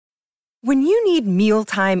When you need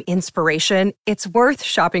mealtime inspiration, it's worth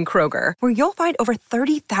shopping Kroger, where you'll find over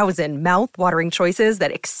 30,000 mouth-watering choices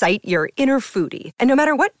that excite your inner foodie. And no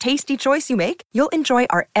matter what tasty choice you make, you'll enjoy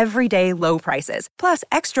our everyday low prices, plus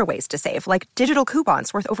extra ways to save, like digital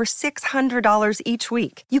coupons worth over $600 each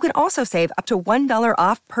week. You can also save up to $1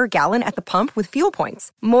 off per gallon at the pump with fuel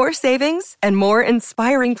points. More savings and more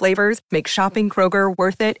inspiring flavors make shopping Kroger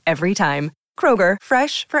worth it every time. Kroger,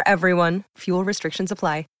 fresh for everyone. Fuel restrictions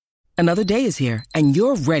apply. Another day is here, and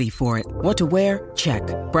you're ready for it. What to wear? Check.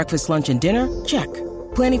 Breakfast, lunch, and dinner? Check.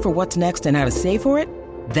 Planning for what's next and how to save for it?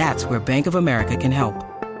 That's where Bank of America can help.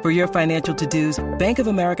 For your financial to-dos, Bank of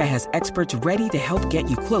America has experts ready to help get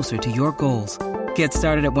you closer to your goals. Get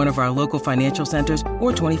started at one of our local financial centers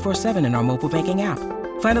or 24/7 in our mobile banking app.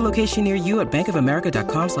 Find a location near you at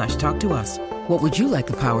bankofamerica.com/talktous. What would you like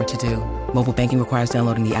the power to do? Mobile banking requires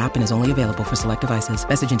downloading the app and is only available for select devices.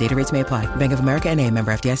 Message and data rates may apply. Bank of America N.A.,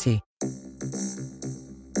 member FDIC.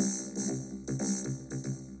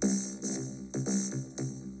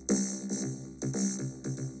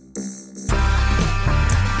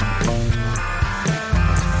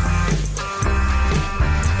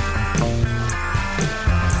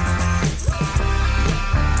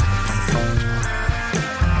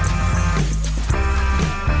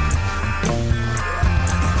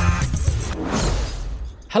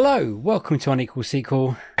 Hello, welcome to Unequal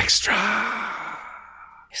Sequel Extra.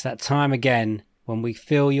 It's that time again when we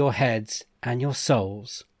fill your heads and your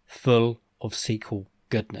souls full of sequel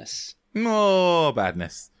goodness. More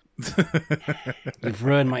badness. You've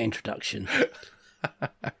ruined my introduction.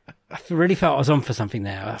 I really felt I was on for something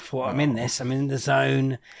there. I thought, I'm in this, I'm in the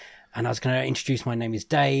zone. And I was going to introduce, my name is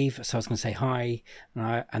Dave, so I was going to say hi,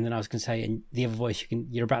 and then I was going to say, and the other voice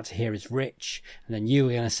you're about to hear is Rich, and then you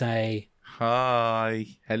were going to say... Hi,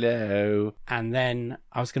 hello. And then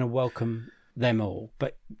I was going to welcome them all.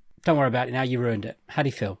 But don't worry about it now, you ruined it. How do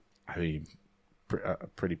you feel? I mean,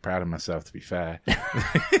 pretty proud of myself, to be fair.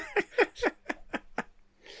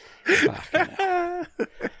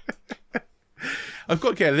 I've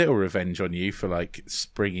got to get a little revenge on you for, like,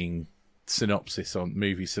 springing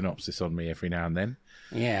movie synopsis on me every now and then.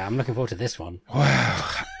 Yeah, I'm looking forward to this one. Wow.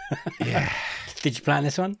 Yeah. Did you plan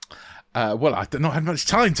this one? Well, I've not had much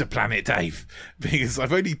time to plan it, Dave, because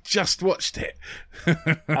I've only just watched it. Do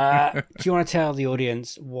you want to tell the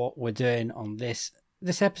audience what we're doing on this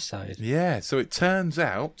episode? Yeah, so it turns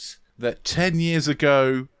out that 10 years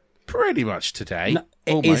ago, pretty much today... No,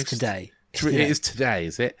 it is today. It is today,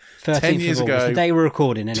 is it? 10 years ago. The day we're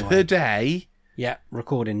recording, anyway. Today... Yeah,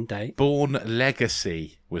 recording date. Bourne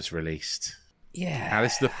Legacy was released. Yeah. Now,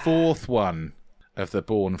 this is the fourth one of the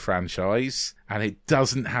Bourne franchise, and it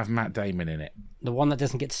doesn't have Matt Damon in it. The one that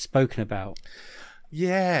doesn't get spoken about.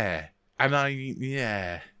 Yeah.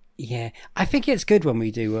 Yeah. I think it's good when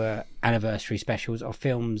we do anniversary specials of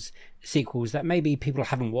films, sequels that maybe people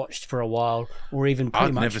haven't watched for a while, or even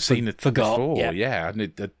pretty much never seen it forgot. Before. Yeah.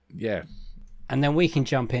 Yeah. And then we can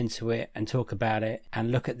jump into it and talk about it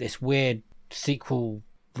and look at this weird sequel,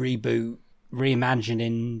 reboot,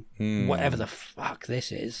 reimagining, whatever the fuck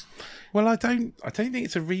this is. Well, I don't think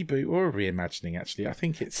it's a reboot or a reimagining, actually. I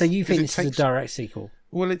think it's... So you think this is a direct sequel?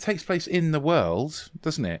 Well, it takes place in the world,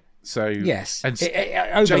 doesn't it? So yes, and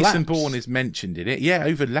it Jason Bourne is mentioned in it. Yeah,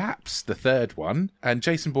 overlaps the third one, and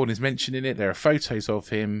Jason Bourne is mentioned in it. There are photos of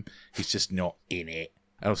him. He's just not in it.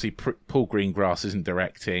 And obviously, Paul Greengrass isn't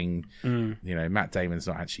directing. You know, Matt Damon's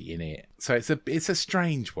not actually in it. So it's a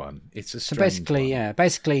strange one. So basically,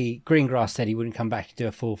 Greengrass said he wouldn't come back and do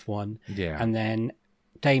a fourth one. Yeah, and then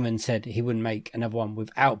Damon said he wouldn't make another one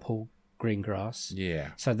without Paul Greengrass. Yeah.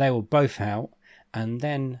 So they were both out, and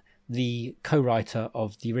then the co-writer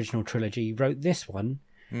of the original trilogy wrote this one.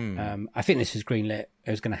 I think this was greenlit.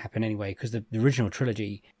 It was going to happen anyway because the original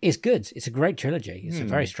trilogy is good. It's a great trilogy. It's a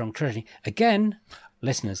very strong trilogy. Again,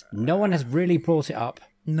 listeners, no one has really brought it up.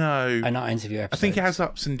 No. In our interview episode. I think it has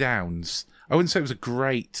ups and downs. I wouldn't say it was a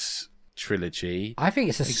great trilogy. I think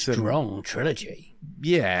it's a strong trilogy.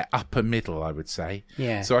 Yeah, upper middle, I would say.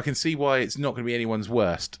 Yeah. So I can see why it's not going to be anyone's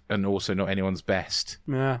worst and also not anyone's best.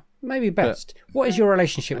 Yeah, maybe best. What is your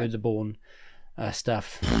relationship with the Bourne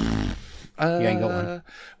stuff? You ain't got one.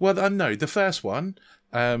 Well, no, the first one,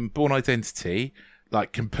 Bourne Identity,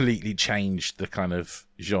 like completely changed the kind of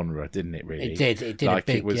genre, didn't it? Really, it did. It did. Like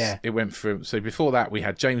it went from. So before that, we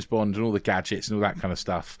had James Bond and all the gadgets and all that kind of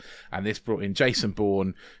stuff, and this brought in Jason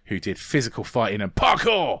Bourne, who did physical fighting and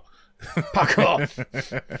parkour.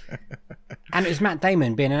 And it was Matt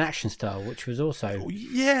Damon being an action star, which was also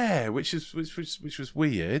which was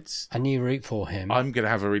weird. A new route for him. I'm going to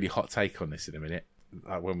have a really hot take on this in a minute.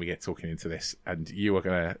 when we get talking into this, and you're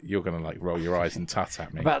gonna like roll your eyes and tut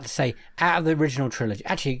at me. I'm about to say, out of the original trilogy,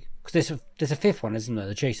 actually, because there's a fifth one, isn't there?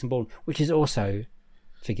 The Jason Bourne, which is also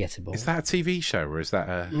forgettable. Is that a TV show or is that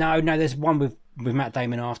a? No, there's one with Matt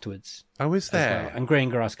Damon afterwards. Oh, is there? Well. And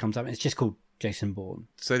Greengrass comes up. It's just called Jason Bourne.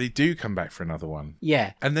 So they do come back for another one.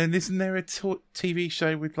 Yeah. And then isn't there a TV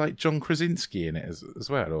show with like John Krasinski in it as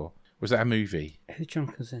well, or was that a movie? Who's John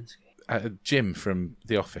Krasinski? Jim from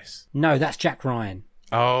The Office. No, that's Jack Ryan.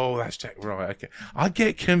 Oh, that's Jack. Right, okay. I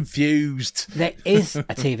get confused. There is a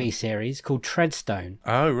TV series called Treadstone.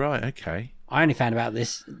 Oh, right, okay. I only found about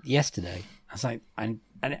this yesterday. I was like, I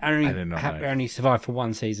only survived for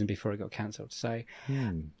one season before it got cancelled. So,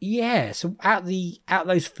 yeah. So out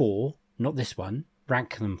those four, not this one,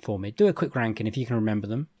 rank them for me. Do a quick ranking if you can remember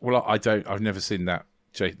them. Well, I don't. I've never seen that.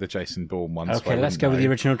 The Jason Bourne one. Okay, let's go with the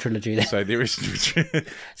original trilogy then. So the original trilogy.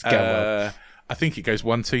 I think it goes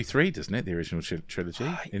 1, 2, 3, doesn't it? The original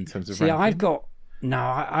trilogy in terms of. See, ranking?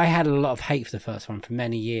 I had a lot of hate for the first one for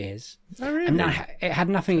many years. Oh, really? And it had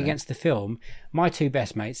nothing against the film. My two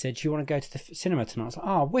best mates said, "Do you want to go to the cinema tonight?" I was like,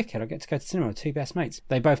 "Oh, wicked! I get to go to the cinema with two best mates."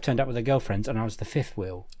 They both turned up with their girlfriends, and I was the fifth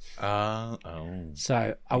wheel.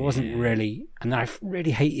 So I wasn't really, and I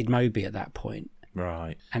really hated Moby at that point.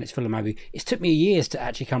 Right. And it's full of Moby. It took me years to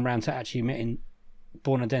actually come around to actually admitting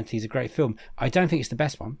Bourne Identity is a great film. I don't think it's the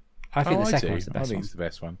best one. I think the second one's the best one. I think it's the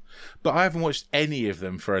best one. But I haven't watched any of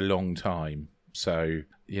them for a long time. So,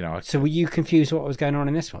 So were you confused what was going on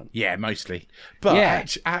in this one? Yeah, mostly. But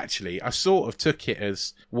actually, I sort of took it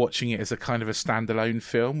as watching it as a kind of a standalone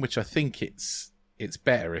film, which I think it's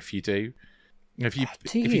better if you do. If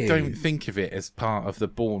you don't think of it as part of the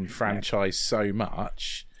Bourne franchise so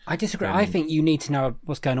much... I disagree. I think you need to know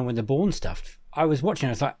what's going on with the Bourne stuff. I was watching,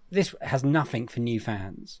 I was like, this has nothing for new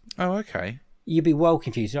fans. Oh, okay. You'd be well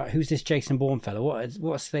confused. Like, who's this Jason Bourne fellow?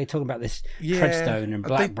 What's they talking about? This Treadstone and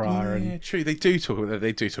Blackbriar? Yeah, true. They do talk about that.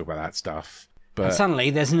 They do talk about that stuff. But and suddenly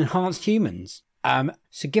there's an enhanced humans.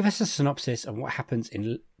 So give us a synopsis of what happens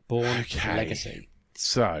in Bourne Legacy.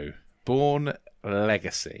 So Bourne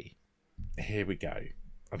Legacy. Here we go.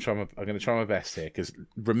 I'm going to try my best here because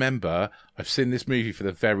remember, I've seen this movie for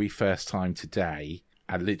the very first time today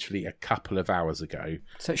and literally a couple of hours ago.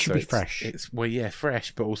 So it should be fresh.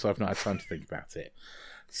 Fresh, but also I've not had time to think about it.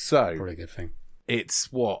 So probably a good thing. It's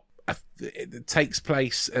it takes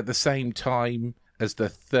place at the same time as the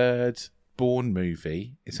third Bourne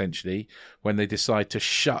movie, essentially, when they decide to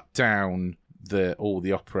shut down all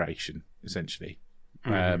the operation, essentially.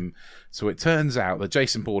 So it turns out that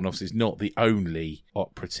Jason Bourne obviously is not the only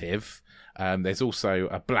operative. There's also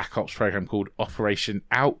a Black Ops program called Operation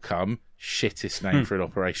Outcome. Shittest name for an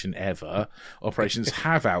operation ever. Operations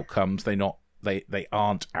have outcomes. They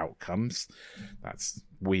aren't outcomes. That's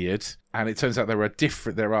weird. And it turns out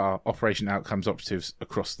there are Operation Outcomes operatives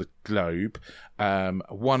across the globe.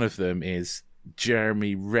 One of them is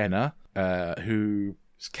Jeremy Renner, who...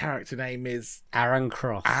 His character name is... Aaron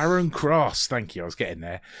Cross. Aaron Cross, thank you, I was getting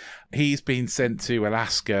there. He's been sent to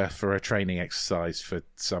Alaska for a training exercise for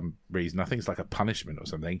some reason. I think it's like a punishment or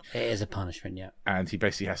something. It is a punishment, yeah. And he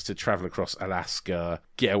basically has to travel across Alaska,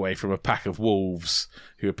 get away from a pack of wolves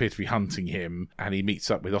who appear to be hunting him, and he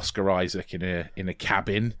meets up with Oscar Isaac in a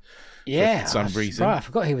cabin. Yeah, for some reason. Right, I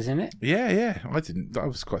forgot he was in it. Yeah, I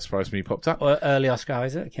was quite surprised when he popped up. Or early Oscar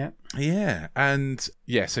Isaac, yeah. Yeah, and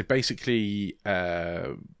so basically,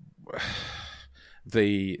 the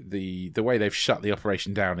way they've shut the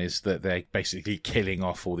operation down is that they're basically killing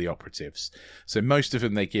off all the operatives. So most of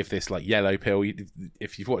them they give this like yellow pill.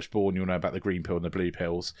 If you've watched Bourne, you'll know about the green pill and the blue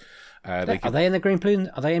pills. Are they in the green pill?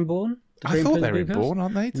 Are they in Bourne? I thought they were in Bourne,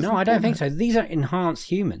 aren't they? No, I don't think so. These are enhanced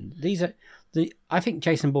human. These are I think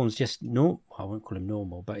Jason Bourne's just normal. I won't call him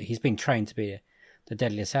normal, but he's been trained to be the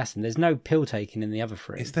deadly assassin. There's no pill taking in the other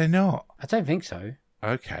three. Is there not? I don't think so.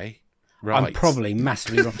 Okay. Right. I'm probably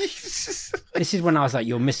massively wrong. This is when I was like,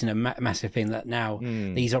 you're missing a massive thing that now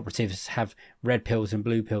these operatives have red pills and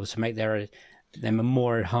blue pills to make them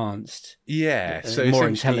more enhanced. Yeah, so more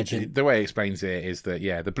intelligent. The way it explains it is that,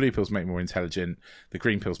 the blue pills make them more intelligent, the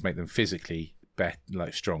green pills make them physically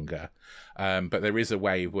stronger. But there is a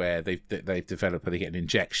way where they've developed where they get an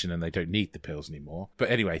injection and they don't need the pills anymore. But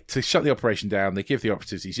anyway, to shut the operation down, they give the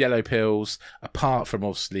operatives these yellow pills, apart from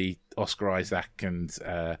obviously Oscar Isaac and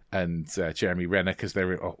Jeremy Renner, because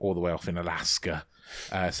they're all the way off in Alaska.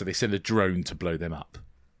 So they send a drone to blow them up.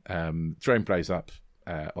 Drone blows up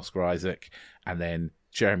Oscar Isaac, and then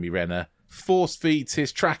Jeremy Renner force feeds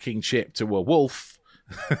his tracking chip to a wolf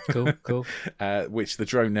Cool. Which the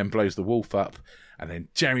drone then blows the wolf up. And then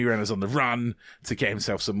Jeremy Renner's on the run to get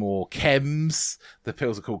himself some more chems. The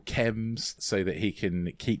pills are called chems so that he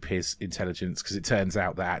can keep his intelligence, because it turns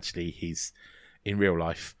out that actually he's, in real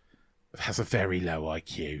life, has a very low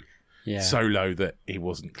IQ. Yeah. So low that he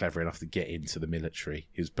wasn't clever enough to get into the military.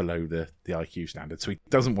 He was below the IQ standard. So he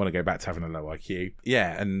doesn't want to go back to having a low IQ.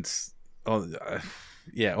 Yeah, and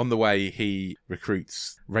on the way he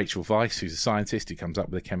recruits Rachel Weisz, who's a scientist. He comes up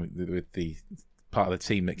with the part of the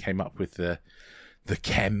team that came up with the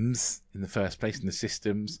chems in the first place, in the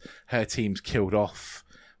systems. Her team's killed off.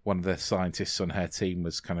 One of the scientists on her team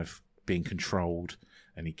was kind of being controlled,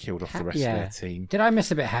 and he killed off the rest of their team. Did I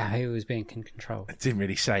miss a bit how he was being controlled? I didn't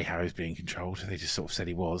really say how he was being controlled. They just sort of said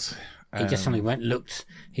he was. He just suddenly looked,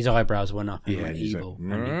 his eyebrows went up and went evil.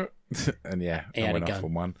 Like, and I went off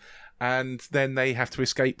on one. And then they have to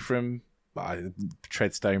escape from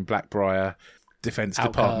Treadstone, Blackbriar, Defense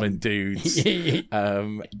Department dudes,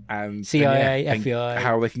 and CIA, and FBI,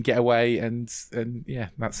 how they can get away, and yeah,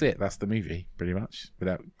 that's it. That's the movie, pretty much,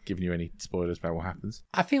 without giving you any spoilers about what happens.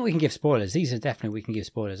 I think we can give spoilers. These are definitely, we can give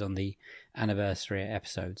spoilers on the anniversary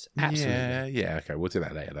episodes. Absolutely. Yeah. Okay, we'll do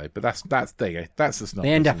that later though. But that's there you go. That's the synopsis.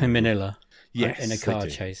 They end up in Manila. Yes, in a car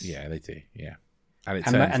chase. Yeah, they do. Yeah, and it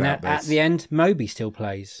turns out at the end, Moby still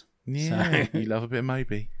plays. Yeah, so. You love a bit of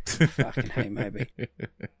Moby. Fucking hate Moby.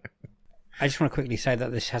 I just want to quickly say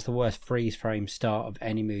that this has the worst freeze frame start of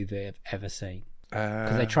any movie I've ever seen.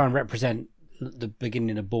 Because they try and represent the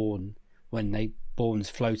beginning of Bourne when Bourne's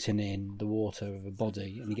floating in the water of a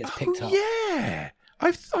body and he gets picked up. Yeah,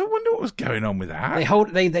 I wonder what was going on with that.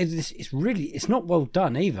 It's not well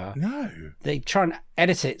done either. No, they try and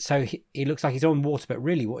edit it so he looks like he's on water, but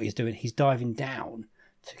really what he's doing, he's diving down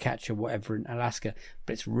to catch a whatever in Alaska.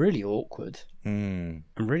 But it's really awkward and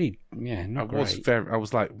really, not great. I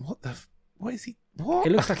was like, what is he? What?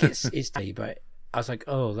 It looks like it's D, but I was like,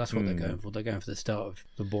 oh, that's what they're going for. They're going for the start of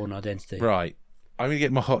the Bourne identity. Right. I'm going to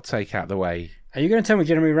get my hot take out of the way. Are you going to tell me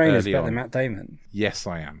Jeremy Renner's better than Matt Damon? Yes,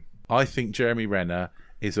 I am. I think Jeremy Renner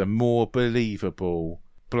is a more believable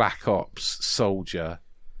Black Ops soldier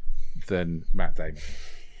than Matt Damon.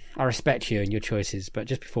 I respect you and your choices, but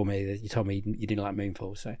just before me, you told me you didn't like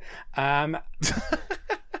Moonfall, so...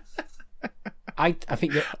 I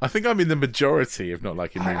think I'm in the majority of not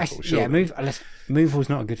liking Moonfall. Sure. Yeah, Moonfall's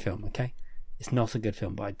not a good film. Okay, it's not a good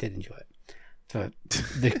film, but I did enjoy it for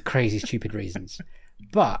the crazy, stupid reasons.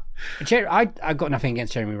 But I got nothing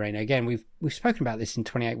against Jeremy Renner. Again, we've spoken about this in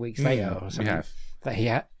 28 Weeks Later or something. We have.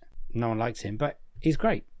 That no one likes him, but he's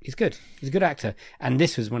great. He's good. He's a good actor, and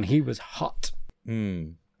this was when he was hot.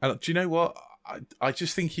 And do you know what? I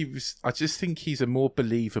just think he's a more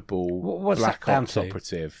believable Black Ops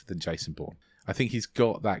operative than Jason Bourne. I think he's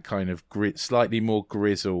got that kind of slightly more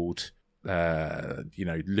grizzled,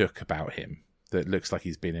 look about him that looks like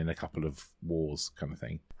he's been in a couple of wars, kind of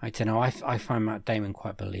thing. I don't know. I find Matt Damon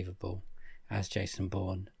quite believable as Jason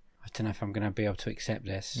Bourne. I don't know if I'm going to be able to accept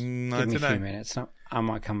this. Give me a few minutes. I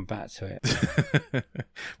might come back to it.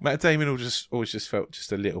 Matt Damon always just felt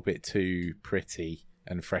just a little bit too pretty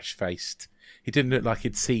and fresh-faced. He didn't look like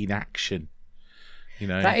he'd seen action.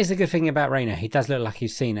 That is a good thing about Rayner. He does look like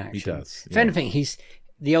he's seen action. He does. If anything,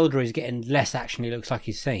 the older he's getting, less action he looks like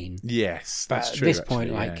he's seen. Yes, that's true. At this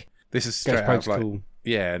point, this is straight out of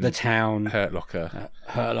The Town, Hurt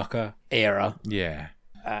Locker era. Yeah,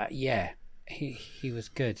 he was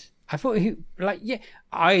good. I thought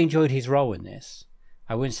I enjoyed his role in this.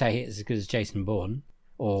 I wouldn't say it's as good as Jason Bourne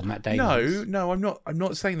or Matt Damon. No, I'm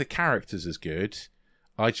not saying the character's as good.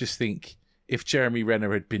 I just think if Jeremy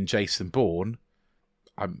Renner had been Jason Bourne,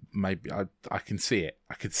 I can see it.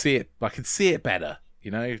 I could see it better,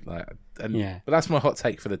 But that's my hot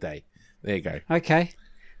take for the day. There you go. Okay.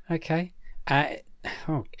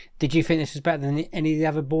 Did you think this was better than any of the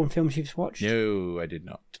other Bourne films you've watched? No, I did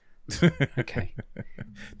not. Okay.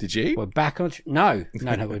 Did you? We're back on... No,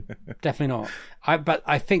 we're definitely not. But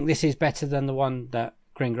I think this is better than the one that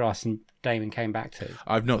Greengrass and Damon came back to.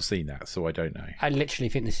 I've not seen that, so I don't know. I literally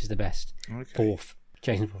think this is the best. Okay. Fourth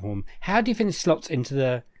Jason perform. How do you think this slots into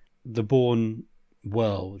the Bourne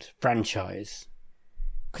world franchise?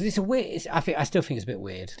 Because it's a weird... I still think it's a bit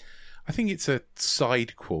weird. I think it's a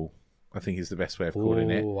sidequel, I think is the best way of calling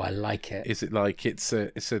it. Oh, I like it. Is it like it's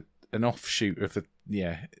an offshoot of the...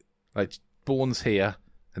 Yeah, like Bourne's here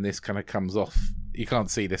and this kind of comes off. You can't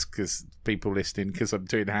see this because people listening, because I'm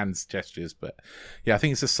doing hands gestures, but yeah, I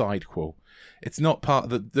think it's a sidequel. It's not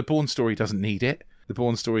part of the Bourne story doesn't need it. The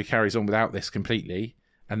Bourne story carries on without this completely,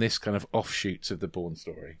 and this kind of offshoots of the Bourne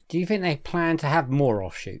story. Do you think they plan to have more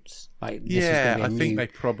offshoots? Think they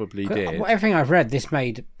probably did. Everything I've read, this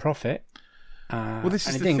made profit. Well, this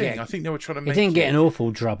is the thing. I think they were trying to make it didn't get an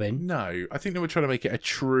awful drubbing. No, I think they were trying to make it a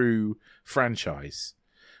true franchise.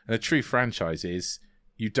 And a true franchise is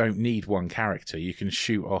you don't need one character. You can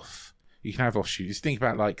shoot off. You can have offshoots. Think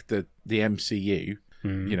about like the MCU.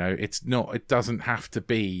 You know, it doesn't have to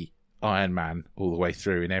be Iron Man all the way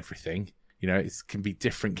through in everything. You know, it can be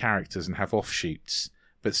different characters and have offshoots,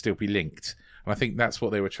 but still be linked. And I think that's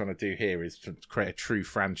what they were trying to do here, is to create a true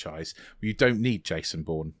franchise. You don't need Jason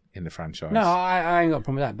Bourne in the franchise. No, I ain't got a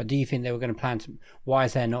problem with that. But do you think they were going to plan to? Why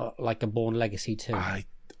is there not like a Bourne Legacy 2? I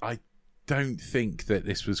don't think that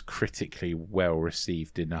this was critically well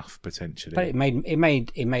received enough, potentially. But it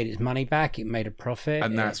made its money back. It made a profit,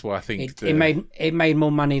 and that's why I think it made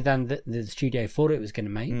more money than the studio thought it was going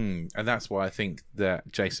to make. And that's why I think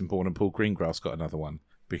that Jason Bourne and Paul Greengrass got another one,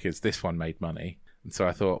 because this one made money. And so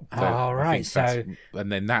I thought,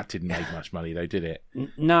 and then that didn't make much money, though, did it?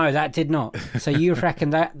 No, that did not. So you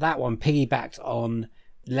reckon that one piggybacked on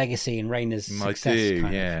Legacy and Rayner's success? I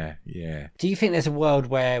do, yeah. Do you think there's a world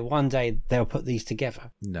where one day they'll put these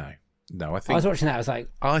together? No. I was watching that. I was like,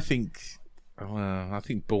 I think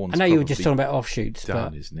Bourne's. I know you were just talking about offshoots,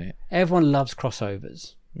 done, but isn't it? Everyone loves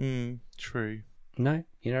crossovers. True. No,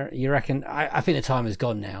 you reckon? I think the time is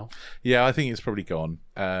gone now. Yeah, I think it's probably gone.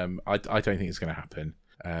 I don't think it's going to happen.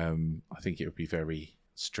 I think it would be very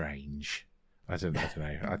strange. I don't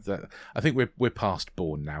know. I think we're past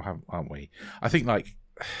Bourne now, aren't we? I think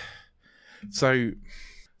so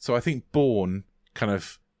I think Bourne kind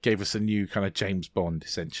of gave us a new kind of James Bond,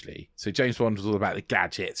 essentially. So James Bond was all about the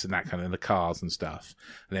gadgets and that kind of the cars and stuff,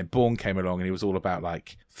 and then Bourne came along and he was all about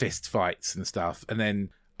like fist fights and stuff. And then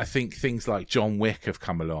I think things like John Wick have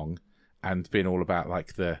come along and been all about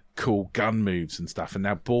like the cool gun moves and stuff. And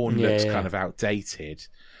now Bourne looks kind of outdated,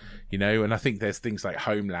 you know. And I think there's things like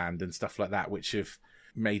Homeland and stuff like that which have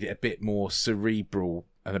made it a bit more cerebral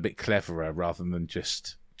and a bit cleverer rather than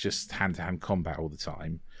just hand-to-hand combat all the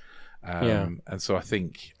time. And so I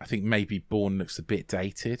think maybe Bourne looks a bit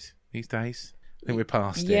dated these days. I think we're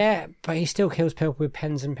past it. Yeah, but he still kills people with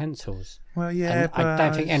pens and pencils. Well, yeah, and I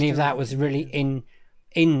don't think any of that was really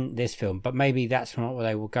in this film, but maybe that's not what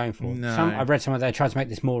they were going for. No. I read somewhere they tried to make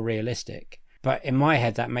this more realistic, but in my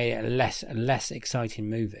head that made it a less exciting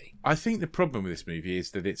movie. I think the problem with this movie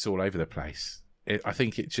is that it's all over the place. I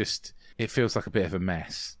think it feels like a bit of a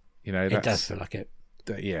mess. You know, it does feel like it.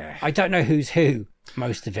 Yeah. I don't know who's who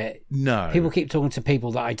most of it. No. People keep talking to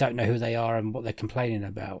people that I don't know who they are and what they're complaining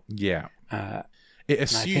about. Yeah. I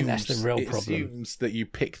think that's the real problem. It assumes that you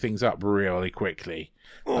pick things up really quickly.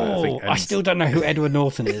 I still don't know who Edward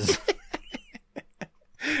Norton is.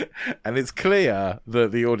 And it's clear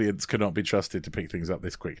that the audience cannot be trusted to pick things up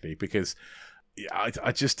this quickly, because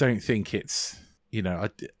I just don't think it's, you know...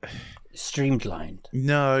 streamlined.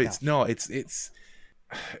 No, it's not.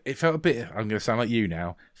 It felt a bit... I'm going to sound like you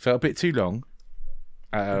now. Felt a bit too long.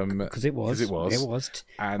 Because it was.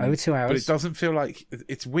 And, over 2 hours. But it doesn't feel like...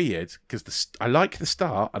 It's weird, because I like the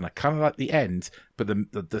start and I kind of like the end, but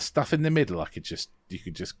the stuff in the middle you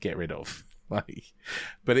could just get rid of. But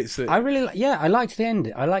it's... I liked the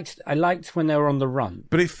end. I liked when they were on the run.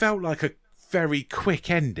 But it felt like a very quick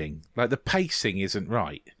ending. Like the pacing isn't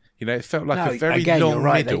right. You know, it felt like a very long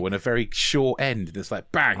middle and a very short end. And it's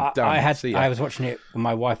like, bang, done. I was watching it when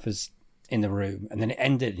my wife was in the room, and then it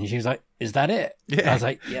ended, and she was like, "Is that it?" Yeah. I was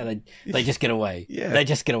like, "Yeah, they just get away. Yeah, they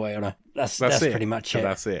just get away on a. That's pretty much it.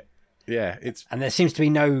 That's it. Yeah, and there seems to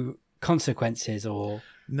be no consequences or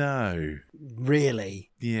no, really.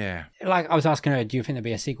 Yeah, like I was asking her, do you think there'd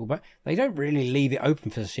be a sequel? But they don't really leave it open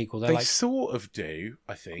for the sequel. They sort of do,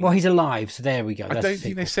 I think. Well, he's alive, so there we go. I don't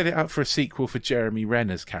think they set it up for a sequel for Jeremy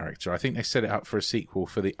Renner's character. I think they set it up for a sequel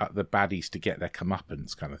for the baddies to get their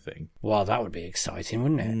comeuppance kind of thing. Well, that would be exciting,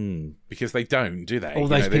 wouldn't it? Because they don't, do they? All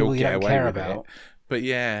those people you don't care about. But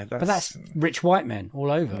yeah, that's rich white men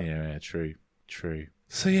all over. Yeah, true.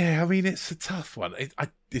 So yeah, I mean, it's a tough one.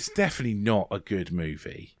 It's definitely not a good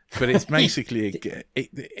movie, but it's basically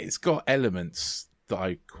it's got elements that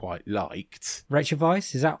I quite liked. Rachel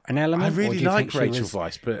Weisz, is that an element? I really like Rachel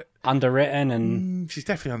Weisz, but underwritten and she's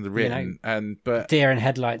definitely underwritten, but deer in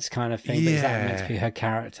headlights kind of thing. But is that meant to be her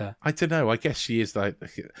character? I don't know. I guess she is like.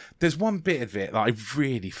 There's one bit of it that I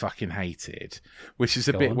really fucking hated, which is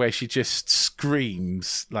a bit where she just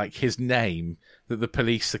screams like his name that the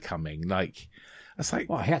police are coming. Like, it's like,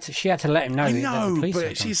 well, she had to let him know. I know, that the police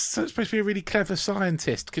but she's supposed to be a really clever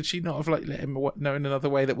scientist. Could she not have like let him know in another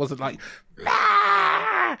way that wasn't like,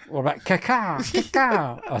 or about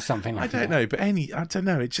caca, or something like that? I don't know, but I don't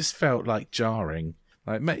know. It just felt like jarring.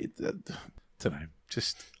 Like, don't know,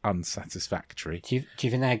 just unsatisfactory. Do you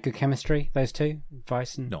think they had good chemistry, those two,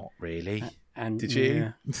 Weisz and... Not really. And Did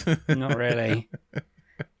you? Not really.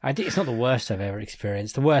 It's not the worst I've ever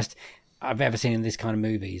experienced. The worst I've ever seen in this kind of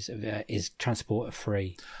movies is Transporter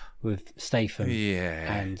 3 with Statham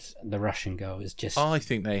and the Russian girl. Is just. I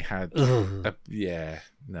think they had.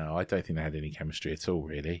 No, I don't think they had any chemistry at all.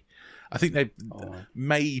 Really, I think they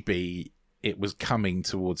maybe it was coming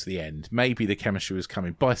towards the end. Maybe the chemistry was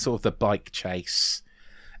coming by sort of the bike chase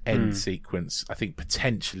end sequence. I think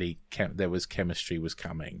potentially there was chemistry was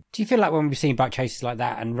coming. Do you feel like when we've seen bike chases like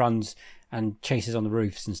that and runs and chases on the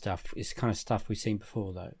roofs and stuff, it's kind of stuff we've seen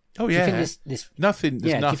before, though? Oh, do yeah. you think this nothing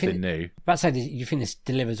new. But say, do you think this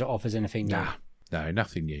delivers or offers anything new? No,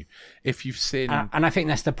 nothing new. If you've seen... and I think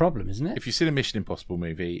that's the problem, isn't it? If you've seen a Mission Impossible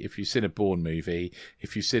movie, if you've seen a Bourne movie,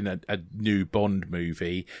 if you've seen a new Bond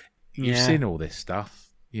movie, you've seen all this stuff,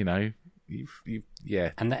 you know.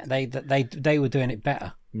 And they were doing it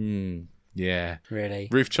better. Yeah. Really.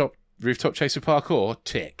 Rooftop chase with parkour,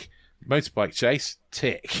 tick. Motorbike chase,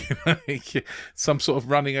 tick. Some sort of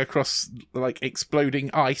running across like exploding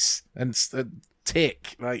ice and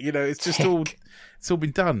tick. Like, you know, it's just it's all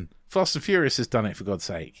been done. Fast and Furious has done it, for God's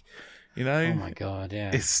sake. You know? Oh my God, yeah.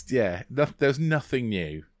 There's nothing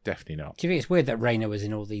new. Definitely not. Do you think it's weird that Rayner was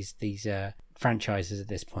in all these franchises at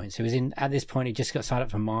this point? So at this point he just got signed up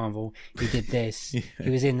for Marvel. He did this. He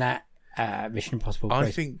was in that Mission Impossible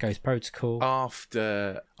Ghost Protocol.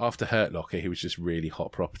 After Hurt Locker, he was just really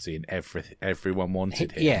hot property and everyone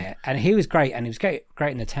wanted him. Yeah, and he was great, and he was great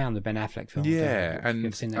in The Town, the Ben Affleck film. Yeah, and I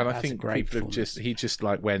That's think people he just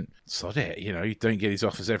like went, sod it, you know, you don't get these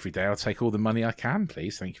offers every day, I'll take all the money I can,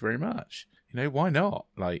 please, thank you very much. You know, why not?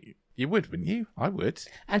 Like, you would, wouldn't you? I would.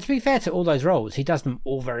 And to be fair to all those roles, he does them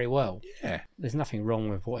all very well. Yeah. There's nothing wrong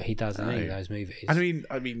with what he does in any of those movies. I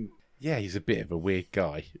mean, yeah, he's a bit of a weird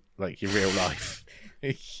guy, like in real life.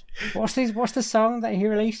 What's the song that he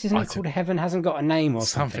released? Isn't it called Heaven Hasn't Got a Name or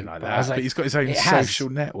something like that? But he's got his own social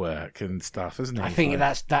network and stuff, hasn't he? I think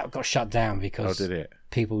that got shut down because did it?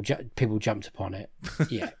 People jumped upon it.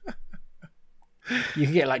 Yeah. You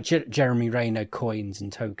can get like Jeremy Renner coins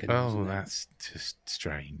and tokens. Oh, that's just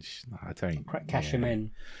strange. I don't cash him in.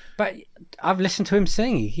 But I've listened to him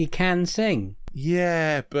sing. He can sing.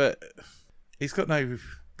 Yeah, but he's got no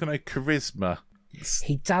charisma.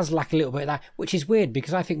 He does lack a little bit of that, which is weird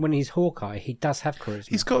because I think when he's Hawkeye, he does have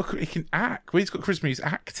charisma. He can act. When he's got charisma, he's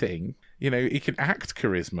acting. You know, he can act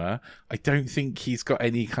charisma. I don't think he's got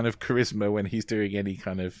any kind of charisma when he's doing any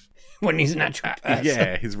kind of when he's an actual person.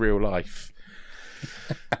 Yeah, his real life.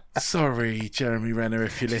 Sorry, Jeremy Renner,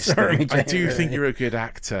 if you're listening. I do think you're a good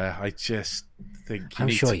actor. I just think you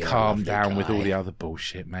need to calm down with all the other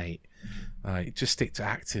bullshit, mate. Like, just stick to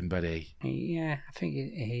acting, buddy. Yeah, I think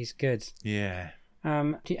he's good. Yeah.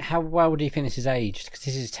 How well do you think this is aged? Because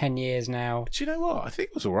this is 10 years now. Do you know what? I think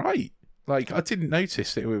it was all right. Like, I didn't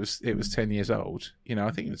notice that it was 10 years old. You know,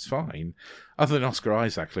 I think it was fine. Other than Oscar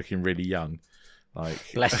Isaac looking really young. Like,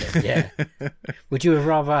 bless him, yeah. Would you have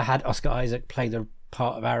rather had Oscar Isaac play the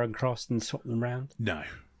part of Aaron Cross than swap them round? No.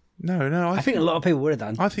 I think a lot of people would have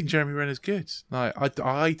done. I think Jeremy Renner's good. Like,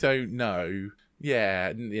 I don't know.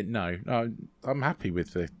 Yeah, no. I'm happy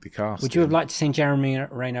with the cast. Would you have liked to see Jeremy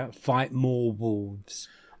Renner fight more wolves?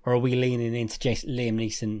 Or are we leaning into Liam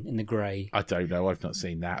Neeson in The Grey? I don't know. I've not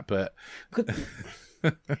seen that, but...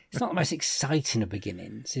 It's not the most exciting of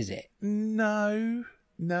beginnings, is it? No.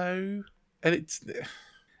 And it's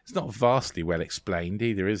not vastly well explained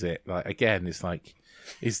either, is it? Like, again, it's like,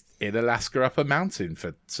 is in Alaska up a mountain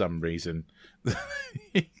for some reason?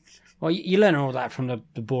 Well, you learn all that from the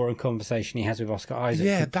boring conversation he has with Oscar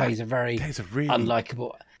Isaac, who plays a very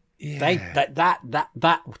unlikable... Yeah.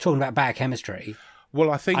 That talking about bad chemistry... Well,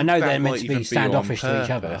 I know they're meant to be standoffish to each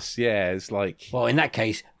other. Yeah, it's like... Well, in that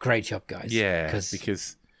case, great job, guys. Yeah,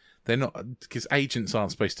 because they're not... Because agents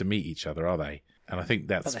aren't supposed to meet each other, are they? And I think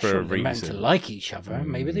that's for a reason. They're meant to like each other.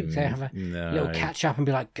 Maybe they have a little catch-up and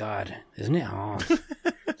be like, God, isn't it hard?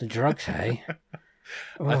 The drugs, hey?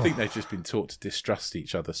 I think they've just been taught to distrust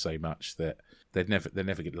each other so much that they're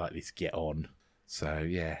never likely to get on. So,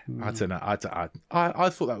 yeah, I don't know. I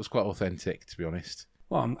thought that was quite authentic, to be honest.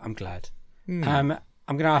 Well, I'm glad. I'm going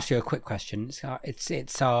to ask you a quick question.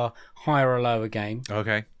 It's our higher or lower game.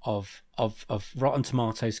 Okay. Of Rotten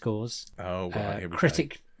Tomato scores. Oh, right.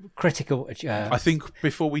 Critical. I think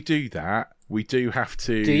before we do that, we do have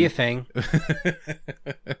to do your thing.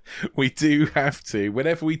 We do have to,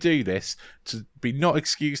 whenever we do this, to be not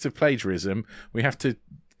excused of plagiarism, we have to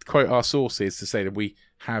quote our sources to say that we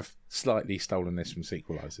have slightly stolen this from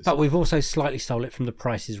Sequelizers. But we've also slightly stole it from The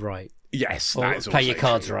Price is Right. Yes, or that is Play Your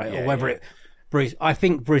Cards Right, yeah, or whether it. Bruce, I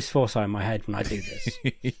think Bruce Forsyth in my head when I do this.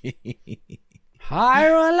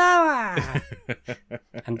 higher or lower,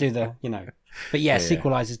 and do the, But yeah,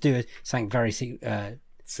 sequelizers do something very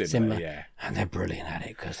similar. Yeah, and they're brilliant at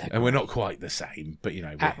it because and we're not quite the same, but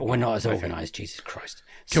we're not as organised. Jesus Christ!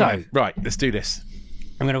 Right, let's do this.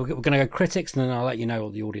 We're going to go critics, and then I'll let you know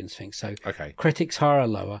what the audience thinks. So, okay, critics higher or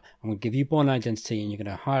lower. I'm going to give you Bourne Identity, and you're going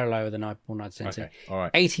to higher or lower than Bourne Identity. Okay, all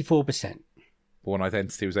right. 84%. Bourne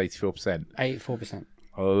Identity was 84%. 84%.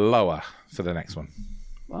 Lower for the next one.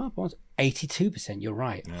 Well, 82%. You're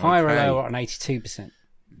right. Higher or lower on 82%.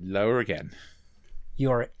 Lower again.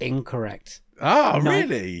 You're incorrect. Oh,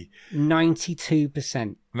 really? 92%.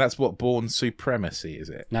 And that's what Bourne Supremacy, is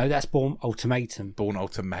it? No, that's Bourne Ultimatum. Bourne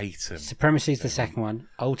Ultimatum. Supremacy is the second one.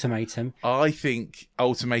 Ultimatum. I think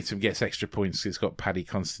Ultimatum gets extra points because it's got Paddy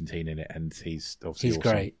Constantine in it, and he's obviously He's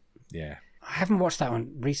awesome. great. Yeah. I haven't watched that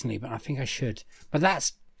one recently, but I think I should. But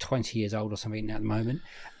that's 20 years old or something at the moment.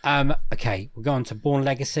 Okay, we'll go on to Bourne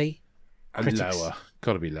Legacy. And Critics. lower.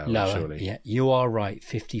 Got to be lower, surely. Yeah, you are right.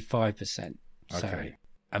 55%. Okay.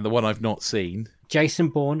 And the one I've not seen. Jason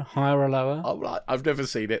Bourne, higher or lower? Oh, right. I've never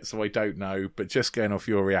seen it, so I don't know. But just going off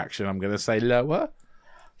your reaction, I'm going to say lower.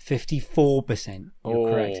 54%. You're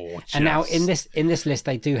correct. Just... And now in this list,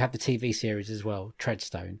 they do have the TV series as well,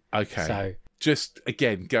 Treadstone. Okay. So just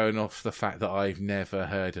again going off the fact that I've never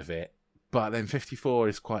heard of it, but then 54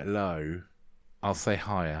 is quite low. I'll say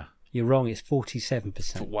higher. You're wrong. It's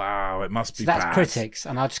 47%. Wow, it must be. So that's bad. critics,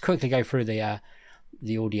 and I'll just quickly go through the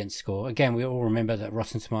audience score. Again, we all remember that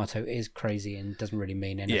Rotten Tomato is crazy and doesn't really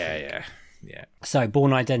mean anything. Yeah. So,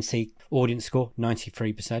 Bourne Identity audience score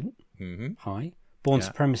 93%, high. Bourne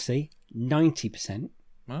Supremacy 90%.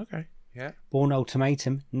 Okay. Yeah. Bourne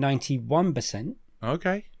Ultimatum 91%.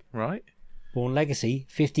 Okay. Right. Bourne Legacy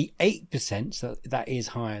 58%. So that is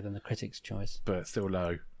higher than the critics' choice, but still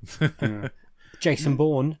low. Jason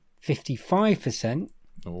Bourne 55%.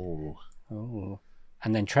 Oh.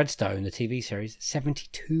 And then Treadstone, the TV series,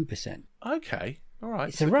 72%. Okay, all right.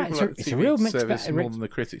 It's a real mixed bag. More than the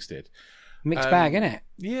critics did. Mixed bag, isn't it?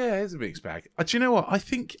 Yeah, it's a mixed bag. Do you know what? I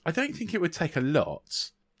don't think it would take a lot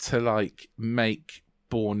to make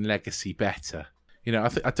Bourne Legacy better.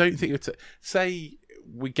 I don't think it would. Say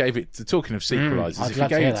we gave it to talking of sequelizers. If you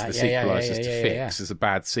gave it to the sequelizers to fix as a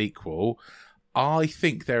bad sequel, I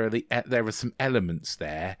think there are some elements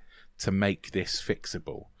there to make this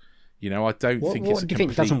fixable. I don't think it's. What do you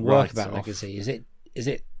think doesn't work about Legacy? Is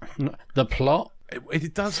it the plot?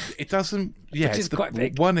 It doesn't. Yeah, it's quite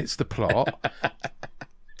big. One, it's the plot.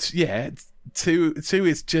 Yeah. Two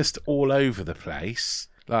is just all over the place.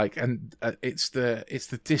 It's the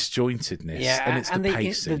disjointedness, and it's the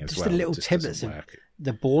pacing as just well. The little tidbits of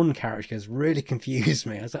the Bourne characters really confused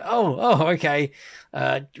me. I was like, oh, okay.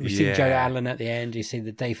 We see Joe Allen at the end. You see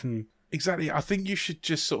the Dathan. Exactly. I think you should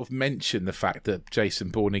just sort of mention the fact that Jason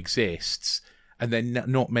Bourne exists and then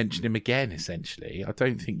not mention him again, essentially. I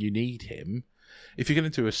don't think you need him. If you're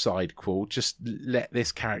going to do a side quel, just let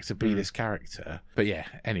this character be this character. But yeah,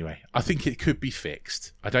 anyway, I think it could be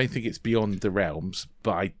fixed. I don't think it's beyond the realms,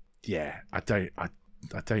 but I don't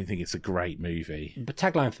think it's a great movie. The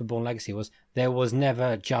tagline for Bourne Legacy was, there was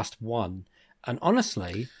never just one. And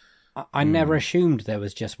honestly, I never assumed there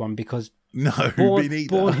was just one because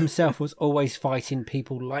Bourne himself was always fighting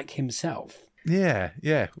people like himself. Yeah.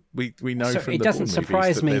 We know so from it the doesn't Bourne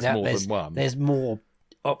surprise me that more than one. There's more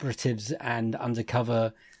operatives and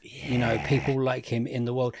undercover, people like him in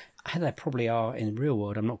the world. There probably are in the real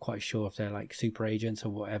world. I'm not quite sure if they're like super agents or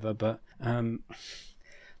whatever, but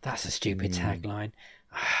that's a stupid tagline.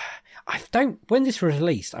 When this was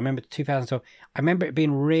released, I remember 2012, I remember it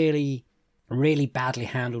being really, really badly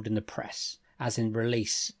handled in the press, as in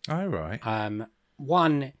release. Oh, right.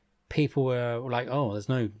 One, people were like, oh, there's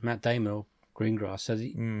no Matt Damon or Greengrass, so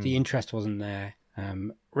the interest wasn't there.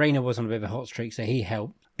 Rayner was on a bit of a hot streak, so he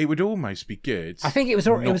helped. It would almost be good. I think it was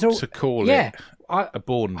to call it a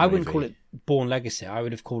Bourne movie. I wouldn't call it Bourne Legacy. I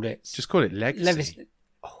would have called it... Just call it Legacy.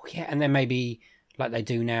 Oh, yeah, and then maybe, like they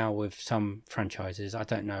do now with some franchises, I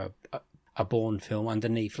don't know, a Bourne film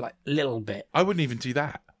underneath, like a little bit. I wouldn't even do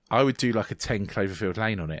that. I would do like a 10 Cloverfield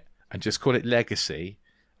Lane on it and just call it Legacy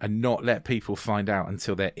and not let people find out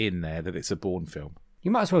until they're in there that it's a Bourne film.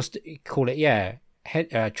 You might as well call it,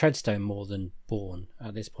 Treadstone more than Bourne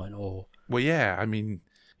at this point, or... Well, yeah, I mean...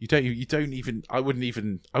 You don't even. I wouldn't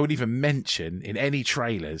even mention in any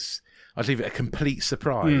trailers. I'd leave it a complete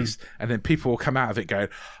surprise, and then people will come out of it going,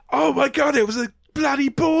 "Oh my god, it was a bloody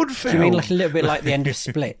Bourne film." Do you mean like a little bit like the end of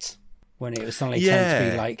Split, when it was suddenly turned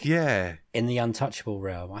to be like in the untouchable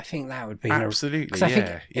realm? I think that would be absolutely. Because I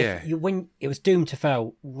think when it was doomed to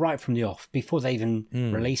fail right from the off, before they even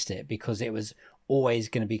released it, because it was always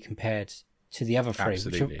going to be compared to the other three,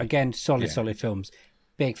 Absolutely. which are, again, solid films.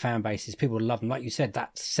 Big fan bases. People love them. Like you said,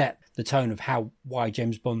 that set the tone of why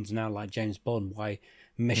James Bond's now like James Bond, why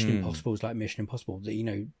Mission Impossible is like Mission Impossible. That, you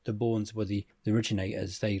know, the Bournes were the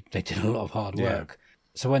originators. They did a lot of hard work.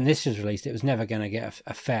 So when this was released, it was never going to get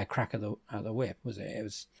a fair crack at the whip, was it? It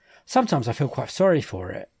was. Sometimes I feel quite sorry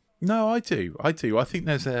for it. No, I do. I think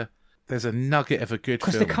there's a nugget of a good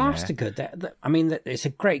film. Because the cast are good. I mean, it's a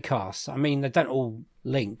great cast. I mean, they don't all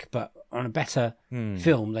link, but on a better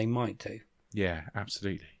film, they might do. Yeah,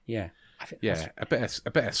 absolutely. Yeah. A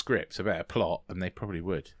better script, a better plot, and they probably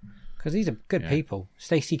would. Because these are good people.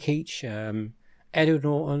 Stacey Keach, Edward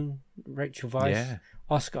Norton, Rachel Weisz,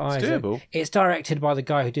 Oscar Isaac. Doable. It's directed by the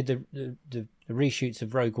guy who did the reshoots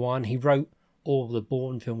of Rogue One. He wrote all the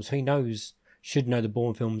Bourne films. So he should know the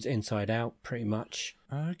Bourne films inside out, pretty much.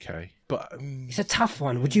 Okay. But it's a tough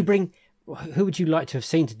one. Who would you like to have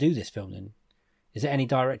seen to do this film then? Is there any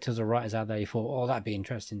directors or writers out there you thought, that'd be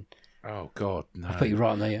interesting? Oh God, no! I put you right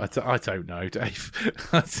on there. I don't know, Dave.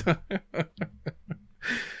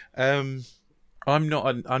 I'm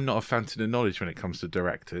not a fountain of knowledge when it comes to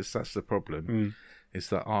directors. That's the problem. Is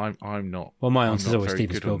that I'm not. Well, my answer is always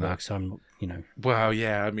Steven good on Spielberg, that. so I'm not. You know. Well,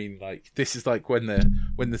 yeah. I mean, like this is like when the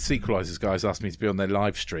Sequelizers guys asked me to be on their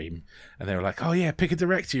live stream, and they were like, "Oh yeah, pick a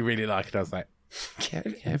director you really like," and I was like,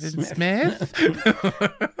 Kevin Smith.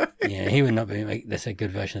 Yeah, he would not make this a good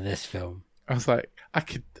version of this film. I was like, I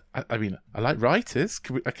mean, I like writers.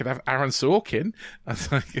 I could have Aaron Sorkin. I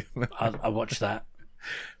was like, I'll watch that.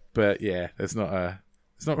 But yeah, it's not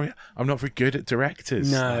really, I'm not very good at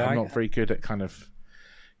directors. No, I'm not very good at kind of,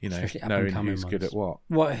 knowing who's good at what.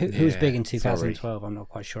 Who was big in 2012? I'm not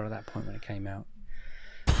quite sure at that point when it came out.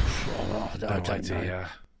 I don't know.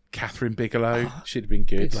 Catherine Bigelow, she'd have been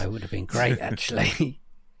good. Bigelow would have been great, actually.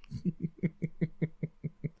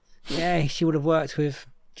 Yeah, she would have worked with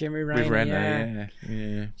Jimmy Renner. With Renner,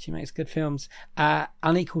 yeah. She makes good films.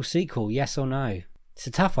 Unequal sequel, yes or no? It's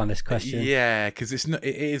a tough one, this question. Yeah, because it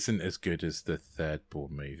isn't as good as the third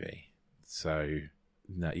Bourne movie. So,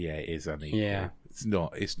 no, it is unequal. Yeah. It's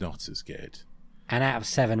not as good. And out of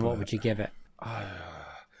 7, what would you give it?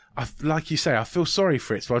 Like you say, I feel sorry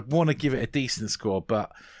for it, so I'd want to give it a decent score, but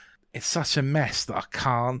it's such a mess that I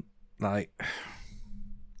can't,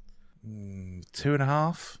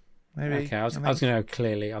 2.5. Maybe. Okay, I was going to go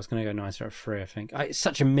clearly. I was going to go nicer at 3, I think. It's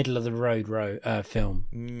such a middle of the road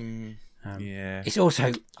film. Yeah. It's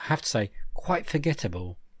also, I have to say, quite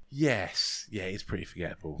forgettable. Yes. Yeah, it's pretty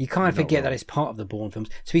forgettable. You kind of forget that it's part of the Bourne films.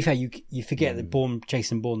 To be fair, you forget that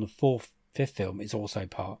Jason Bourne, the fifth film, is also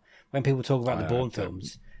part. When people talk about the Bourne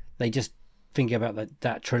films, they just think about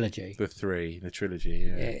that trilogy. The trilogy,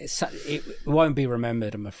 yeah. It won't be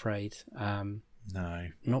remembered, I'm afraid. No.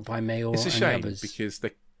 Not by me or it's a any shame others. Because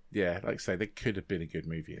like I say, there could have been a good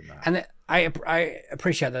movie in that. And I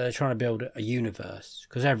appreciate that they're trying to build a universe,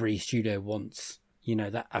 because every studio wants,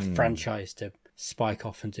 a franchise to spike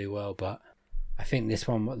off and do well. But I think this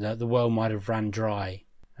one, the world might have ran dry,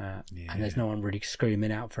 and there's no one really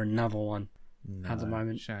screaming out for another one at the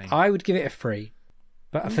moment. Shame. I would give it a 3,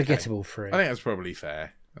 but a forgettable 3. I think that's probably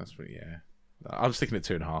fair. I was thinking at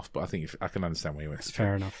 2.5, but I think I can understand where you went. That's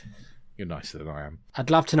fair enough. You're nicer than I am. I'd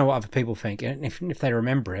love to know what other people think, and if they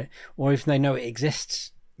remember it, or if they know it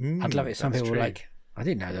exists. I'd love it if some people were like, I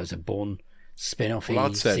didn't know there was a Bourne spin-off. Well,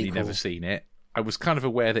 I'd certainly never seen it. I was kind of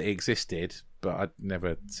aware that it existed, but I'd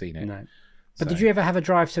never seen it. No. But did you ever have a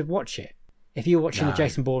drive to watch it? If you were watching the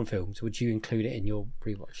Jason Bourne films, would you include it in your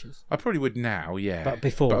rewatches? I probably would now, yeah. But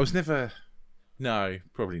before? But I was never... No,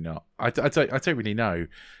 probably not. I don't really know,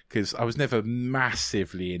 because I was never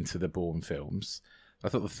massively into the Bourne films. I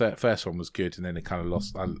thought the first one was good, and then it kind of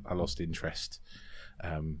lost. I lost interest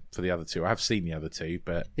for the other two. I have seen the other two,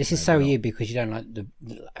 but this is you because you don't like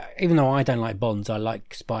even though I don't like Bonds, I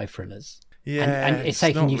like spy thrillers. Yeah, and it's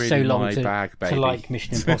taken you so long to like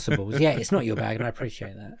Mission Impossible. Yeah, it's not your bag, and I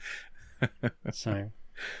appreciate that. So,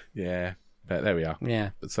 yeah, but there we are. Yeah.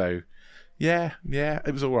 So, yeah,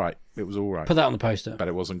 it was all right. Put that on the poster. But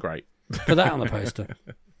it wasn't great. Put that on the poster.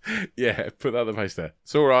 Yeah, put that on the poster.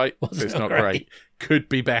 It's all right. It's not great. Could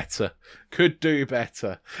be better. Could do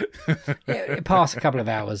better. It passed a couple of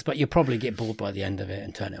hours, but you'll probably get bored by the end of it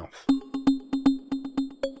and turn it off.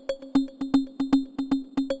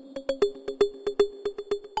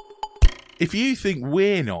 If you think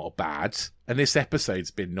we're not bad, and this episode's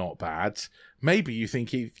been not bad, maybe you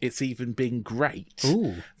think it's even been great,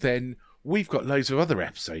 Ooh. then we've got loads of other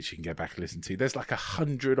episodes you can go back and listen to. There's like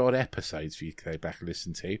 100 odd episodes for you to go back and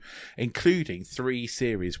listen to, including 3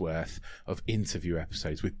 series worth of interview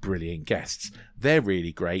episodes with brilliant guests. They're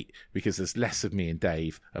really great because there's less of me and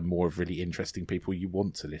Dave and more of really interesting people you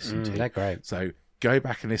want to listen to. They're great. So go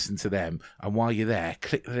back and listen to them. And while you're there,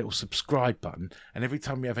 click the little subscribe button. And every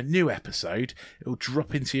time we have a new episode, it'll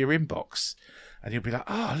drop into your inbox. And you'll be like,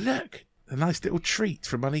 oh, look, a nice little treat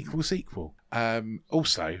from Unequal Sequel.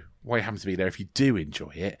 Also, while you happen to be there, if you do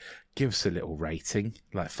enjoy it, give us a little rating,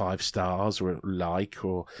 like 5 stars or a like,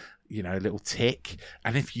 or, you know, a little tick.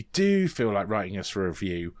 And if you do feel like writing us a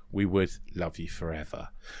review, we would love you forever.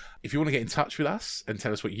 If you want to get in touch with us and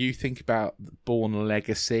tell us what you think about Bourne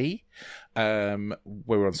Legacy,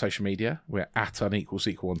 we're on social media. We're at Unequal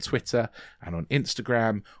Sequel on Twitter and on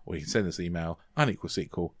Instagram, or you can send us an email,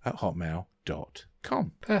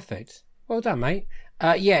 unequalsequel@hotmail.com. Perfect. Well done, mate.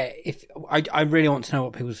 If I really want to know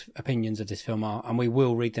what people's opinions of this film are, and we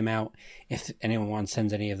will read them out if anyone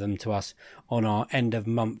sends any of them to us on our end of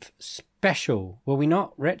month special. Will we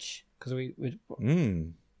not, Rich? Because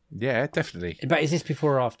Yeah, definitely. But is this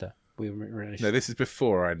before or after we release? No, this is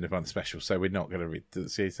before our end of month special, so we're not going to read.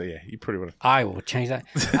 So yeah, you probably want to. I will change that.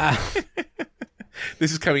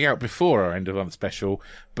 This is coming out before our end of month special,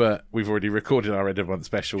 but we've already recorded our end of month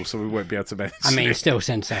special, so we won't be able to mention. I mean, still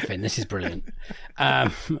send stuff in. This is brilliant.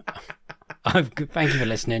 Thank you for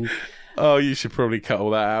listening. Oh, you should probably cut all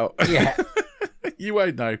that out. Yeah. You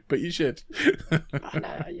won't know, but you should.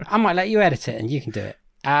 I might let you edit it, and you can do it.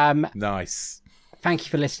 Nice. Thank you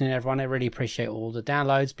for listening, everyone. I really appreciate all the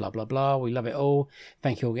downloads, blah, blah, blah. We love it all.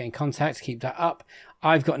 Thank you all for getting in contact. Keep that up.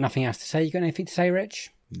 I've got nothing else to say. You got anything to say,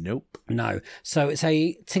 Rich? Nope. No. So it's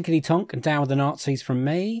a tinkety tonk and down with the Nazis from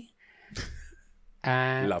me.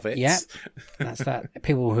 Love it. Yeah. That's that.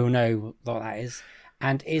 People who know what that is.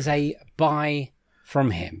 And is a bye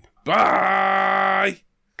from him. Bye!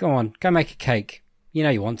 Go on. Go make a cake. You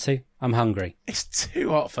know you want to. I'm hungry. It's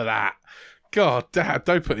too hot for that. God, Dad,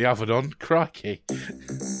 don't put the oven on. Crikey.